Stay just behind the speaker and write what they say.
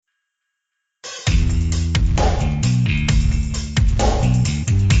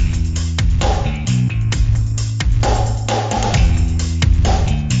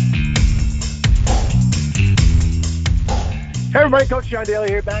morning, Coach John Daly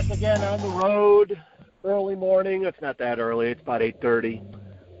here, back again on the road. Early morning. It's not that early. It's about 8:30.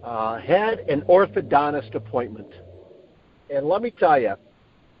 Had an orthodontist appointment. And let me tell you,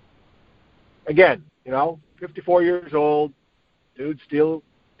 again, 54 years old, dude still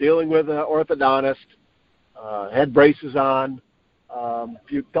dealing with an orthodontist, had braces on a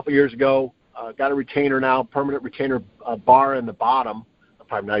couple years ago, got a retainer now, permanent retainer bar in the bottom. I'm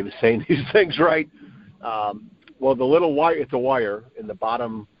probably not even saying these things right. Well, the little wire, it's a wire in the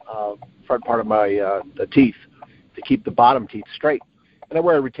bottom front part of my the teeth to keep the bottom teeth straight. And I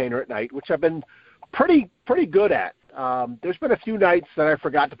wear a retainer at night, which I've been pretty good at. There's been a few nights that I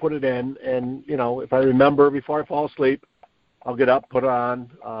forgot to put it in, and, if I remember before I fall asleep, I'll get up, put it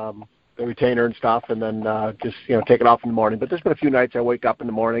on, the retainer and stuff, and then just, take it off in the morning. But there's been a few nights I wake up in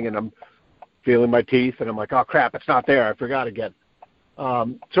the morning and I'm feeling my teeth, and I'm like, oh, crap, it's not there. I forgot again.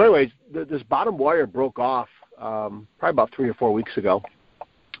 So anyways, this bottom wire broke off probably about 3 or 4 weeks ago.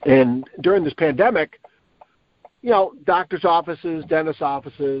 And during this pandemic, doctor's offices, dentist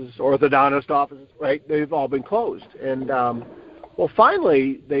offices, orthodontist offices, right, they've all been closed. And, well,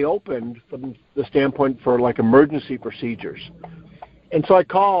 finally, they opened from the standpoint for, emergency procedures. And so I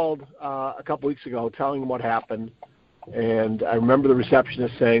called a couple weeks ago telling them what happened. And I remember the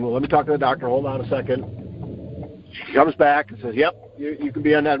receptionist saying, well, let me talk to the doctor. Hold on a second. She comes back and says, yep, you can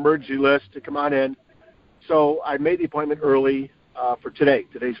be on that emergency list to come on in. So I made the appointment early for today.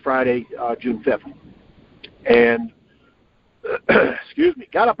 Today's Friday, June 5th. And, excuse me,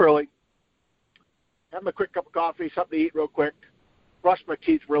 got up early, had my quick cup of coffee, something to eat real quick, brushed my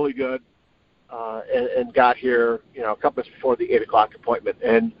teeth really good, and got here, a couple minutes before the 8 o'clock appointment.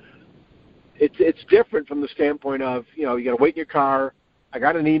 And it's different from the standpoint of, you got to wait in your car. I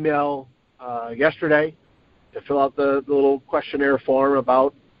got an email yesterday to fill out the little questionnaire form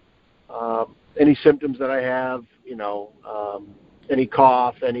about any symptoms that I have, any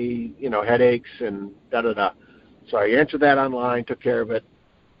cough, any, headaches, and da-da-da. So I answered that online, took care of it,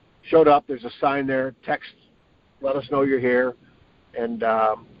 showed up. There's a sign there, text, let us know you're here. And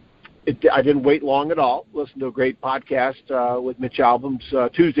I didn't wait long at all. Listened to a great podcast with Mitch Albom's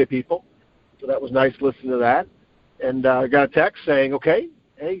Tuesday People. So that was nice listening to that. And I got a text saying, okay,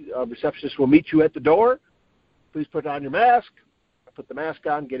 hey, receptionist will meet you at the door. Please put on your mask. I put the mask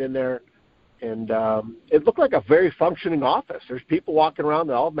on, get in there. And it looked like a very functioning office. There's people walking around,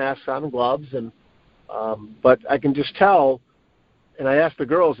 they all have masks on and gloves. And but I can just tell, and I asked the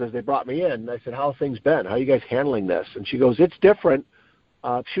girls as they brought me in, I said, how have things been? How are you guys handling this? And she goes, it's different.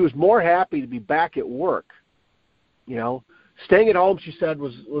 She was more happy to be back at work. Staying at home, she said,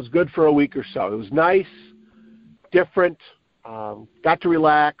 was good for a week or so. It was nice, different, got to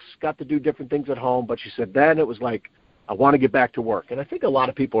relax, got to do different things at home. But she said then it was like, I want to get back to work. And I think a lot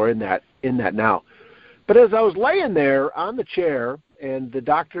of people are in that now. But as I was laying there on the chair and the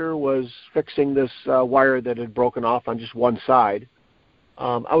doctor was fixing this wire that had broken off on just one side,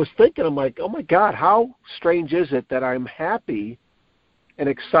 I was thinking, I'm like, oh, my God, how strange is it that I'm happy and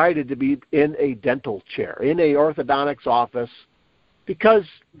excited to be in a dental chair, in a orthodontics office, because,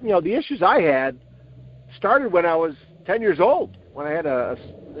 the issues I had started when I was 10 years old, when I had a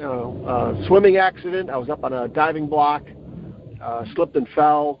swimming accident. I was up on a diving block, slipped and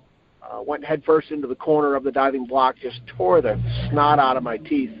fell, went headfirst into the corner of the diving block, just tore the snot out of my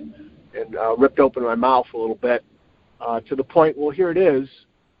teeth and ripped open my mouth a little bit, to the point, well, here it is,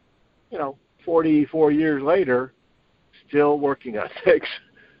 44 years later, still working on things.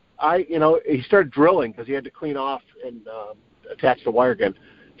 He started drilling because he had to clean off and attach the wire again.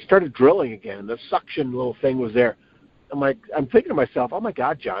 He started drilling again. The suction little thing was there. I'm thinking to myself, oh, my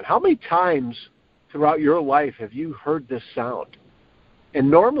God, John, how many times throughout your life have you heard this sound? And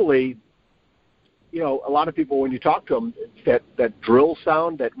normally, a lot of people, when you talk to them, it's that drill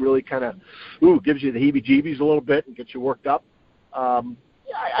sound that really kind of, gives you the heebie-jeebies a little bit and gets you worked up.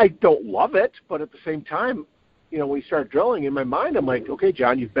 I don't love it, but at the same time, when you start drilling, in my mind, I'm like, okay,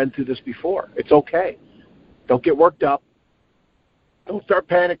 John, you've been through this before. It's okay. Don't get worked up. Don't start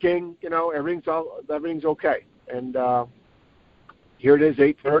panicking. Everything's okay. And here it is,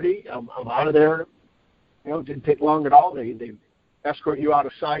 8:30. I'm out of there. It didn't take long at all. They escort you out a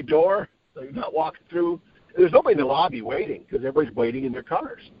side door, so you're not walking through. There's nobody in the lobby waiting because everybody's waiting in their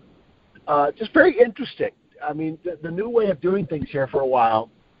cars. Just very interesting. I mean, the new way of doing things here for a while.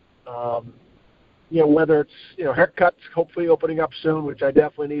 Whether it's haircuts, hopefully opening up soon, which I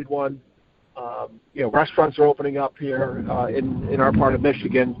definitely need one. Restaurants are opening up here in our part of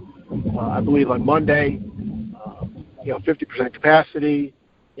Michigan. I believe on Monday. 50% capacity.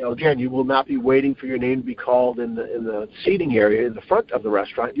 Again, you will not be waiting for your name to be called in the seating area in the front of the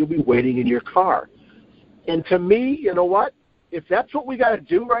restaurant. You'll be waiting in your car. And to me, you know what? if that's what we got to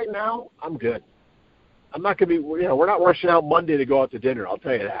do right now, I'm good. I'm not going to be, we're not rushing out Monday to go out to dinner. I'll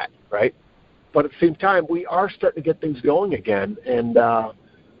tell you that, right? But at the same time, we are starting to get things going again. And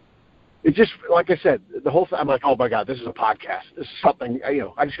it just, like I said, the whole thing, I'm like, oh, my God, this is a podcast. This is something,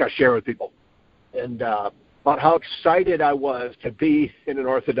 I just got to share with people. And about how excited I was to be in an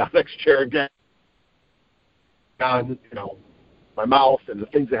orthodontics chair again. On, my mouth and the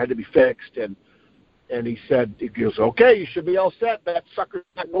things that had to be fixed. And he goes, okay, you should be all set. That sucker's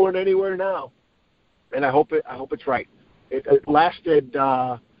not going anywhere now. And I hope it's right. It lasted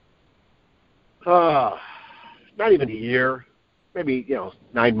not even a year, maybe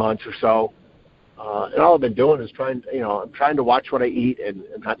 9 months or so. And all I've been doing is I'm trying to watch what I eat and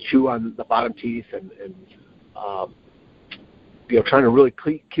not chew on the bottom teeth and trying to really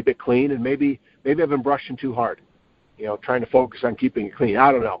keep it clean. And maybe I've been brushing too hard, trying to focus on keeping it clean.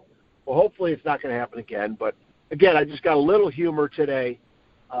 I don't know. Well, hopefully it's not going to happen again. But again, I just got a little humor today.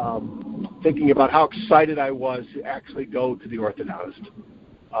 Thinking about how excited I was to actually go to the orthodontist,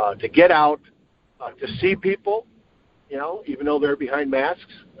 to get out, to see people, even though they're behind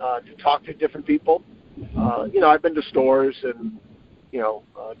masks, to talk to different people. I've been to stores and,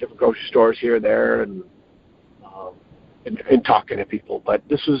 different grocery stores here and there and talking to people. But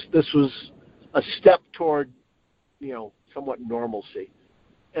this was a step toward, somewhat normalcy.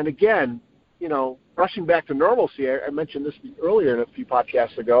 And again, rushing back to normalcy, I mentioned this earlier in a few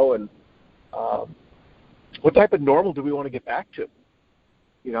podcasts ago, and what type of normal do we want to get back to?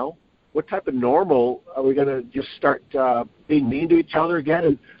 What type of normal are we going to just start being mean to each other again?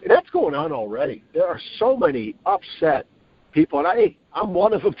 And that's going on already. There are so many upset people, and I'm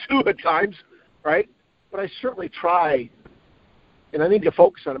one of them too at times, right? But I certainly try, and I need to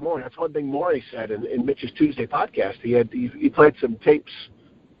focus on it more. And that's one thing Maury said in Mitch's Tuesday podcast. He played some tapes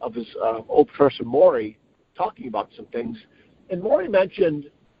of his old professor Maury talking about some things. And Maury mentioned,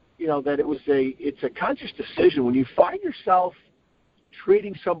 that it's a conscious decision when you find yourself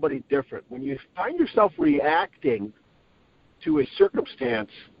treating somebody different, when you find yourself reacting to a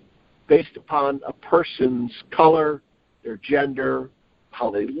circumstance based upon a person's color, their gender, how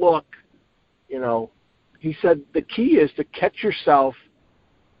they look, he said the key is to catch yourself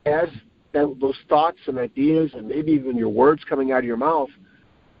as those thoughts and ideas and maybe even your words coming out of your mouth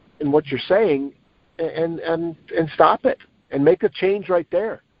and what you're saying and stop it and make a change right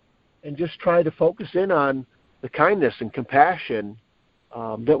there and just try to focus in on the kindness and compassion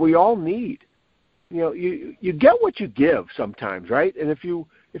that we all need. You get what you give sometimes, right? And if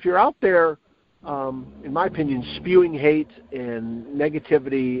you're out there, in my opinion, spewing hate and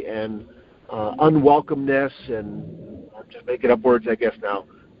negativity and unwelcomeness and I'm just making up words, I guess now.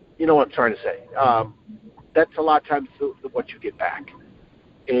 You know what I'm trying to say. That's a lot of times what you get back.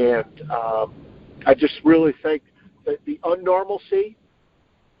 And I just really think that the unnormalcy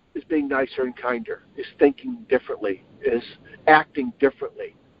is being nicer and kinder, is thinking differently, is acting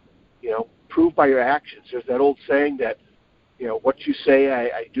differently. Prove by your actions. There's that old saying that, what you say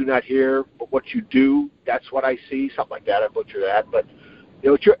I do not hear, but what you do, that's what I see, something like that. I butcher that. But,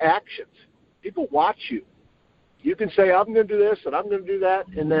 it's your actions. People watch you. You can say, I'm going to do this and I'm going to do that,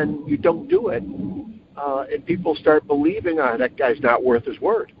 and then you don't do it. And people start believing, that guy's not worth his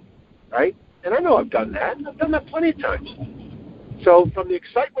word, right? And I know I've done that. I've done that plenty of times. So from the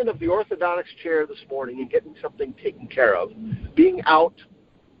excitement of the orthodontics chair this morning and getting something taken care of, being out,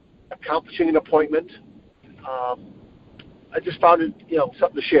 accomplishing an appointment, I just found it,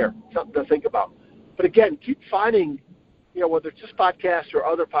 something to share, something to think about. But again, keep finding, whether it's this podcast or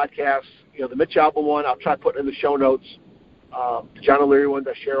other podcasts, the Mitch Albom one, I'll try to put in the show notes, the John O'Leary ones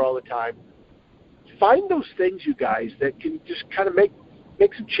I share all the time. Find those things, you guys, that can just kind of make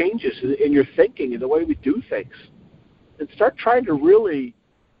some changes in your thinking and the way we do things. And start trying to really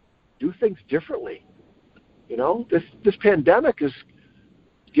do things differently. This pandemic has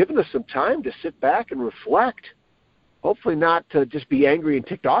given us some time to sit back and reflect. Hopefully not to just be angry and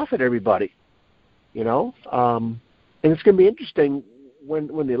ticked off at everybody. And it's going to be interesting when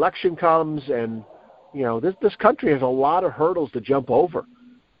the election comes and, this country has a lot of hurdles to jump over.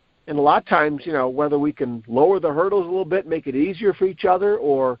 And a lot of times, whether we can lower the hurdles a little bit, make it easier for each other,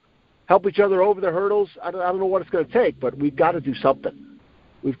 or help each other over the hurdles, I don't know what it's going to take, but we've got to do something.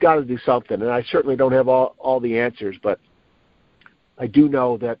 We've got to do something. And I certainly don't have all the answers, but I do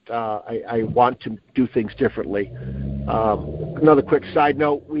know that I want to do things differently. Another quick side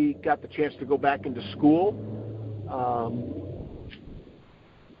note, we got the chance to go back into school.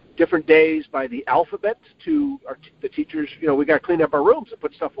 Different days by the alphabet to the teachers. We got to clean up our rooms and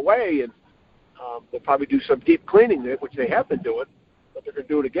put stuff away, and they'll probably do some deep cleaning, which they have been doing, but they're going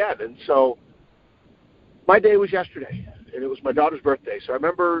to do it again. And so my day was yesterday. and it was my daughter's birthday. So I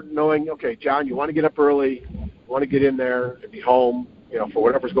remember knowing, okay, John, you want to get up early, you want to get in there and be home, for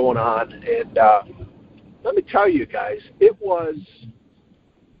whatever's going on. And let me tell you guys, it was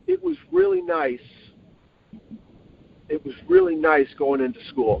really nice. It was really nice going into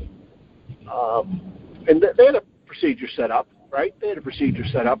school. And they had a procedure set up, right? They had a procedure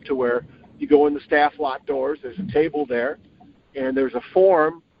set up to where you go in the staff lot doors, there's a table there, and there's a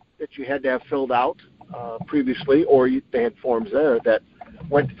form that you had to have filled out previously, or they had forms there that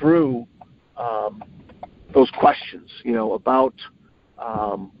went through those questions, about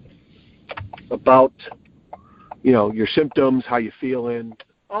your symptoms, how you feeling,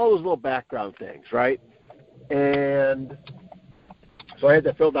 all those little background things, right? And so I had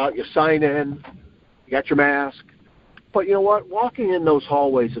that filled out. You sign in, you got your mask. But you know what? Walking in those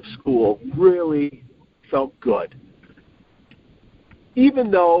hallways of school really felt good.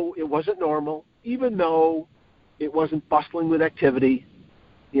 Even though it wasn't normal, even though it wasn't bustling with activity,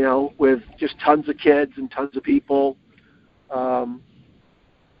 with just tons of kids and tons of people,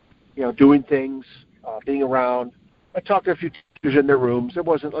 doing things, being around. I talked to a few teachers in their rooms. It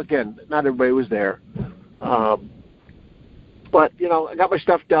wasn't, again, not everybody was there. But, I got my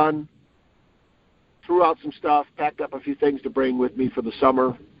stuff done, threw out some stuff, packed up a few things to bring with me for the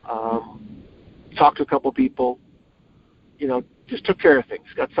summer, talked to a couple people, just took care of things,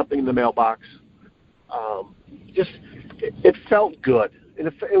 got something in the mailbox. It felt good, and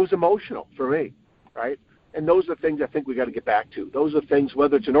it was emotional for me, right? And those are the things I think we got to get back to. Those are things,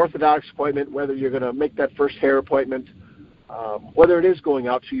 whether it's an orthodox appointment, whether you're going to make that first hair appointment, whether it is going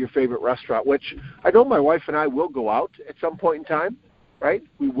out to your favorite restaurant, which I know my wife and I will go out at some point in time, right?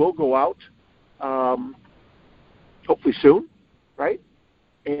 We will go out, hopefully soon, right?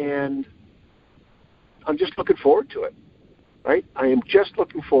 And I'm just looking forward to it, right? I am just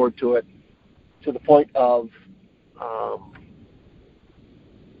looking forward to it to the point of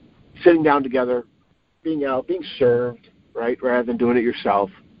sitting down together, being out, being served, right, rather than doing it yourself.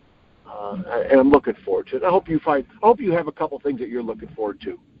 And I'm looking forward to it. I hope you have a couple things that you're looking forward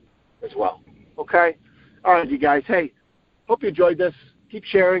to as well. Okay? All right, you guys. Hey, hope you enjoyed this. Keep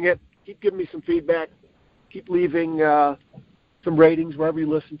sharing it. Keep giving me some feedback. Keep leaving some ratings wherever you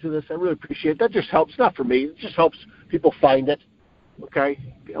listen to this. I really appreciate it. That just helps, not for me. It just helps people find it. Okay?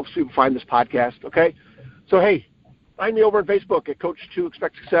 It helps people find this podcast. Okay? So, hey, find me over on Facebook at Coach 2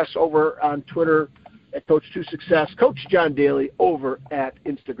 Expect Success, over on Twitter at Coach 2 Success, Coach John Daly over at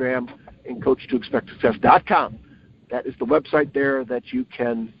Instagram, and Coach2ExpectSuccess.com. That is the website there that you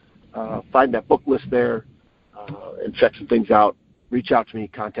can find that book list there and check some things out. Reach out to me,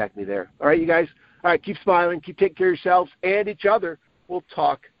 contact me there. All right, you guys? All right, keep smiling, keep taking care of yourselves and each other. We'll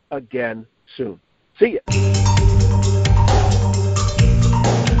talk again soon. See ya.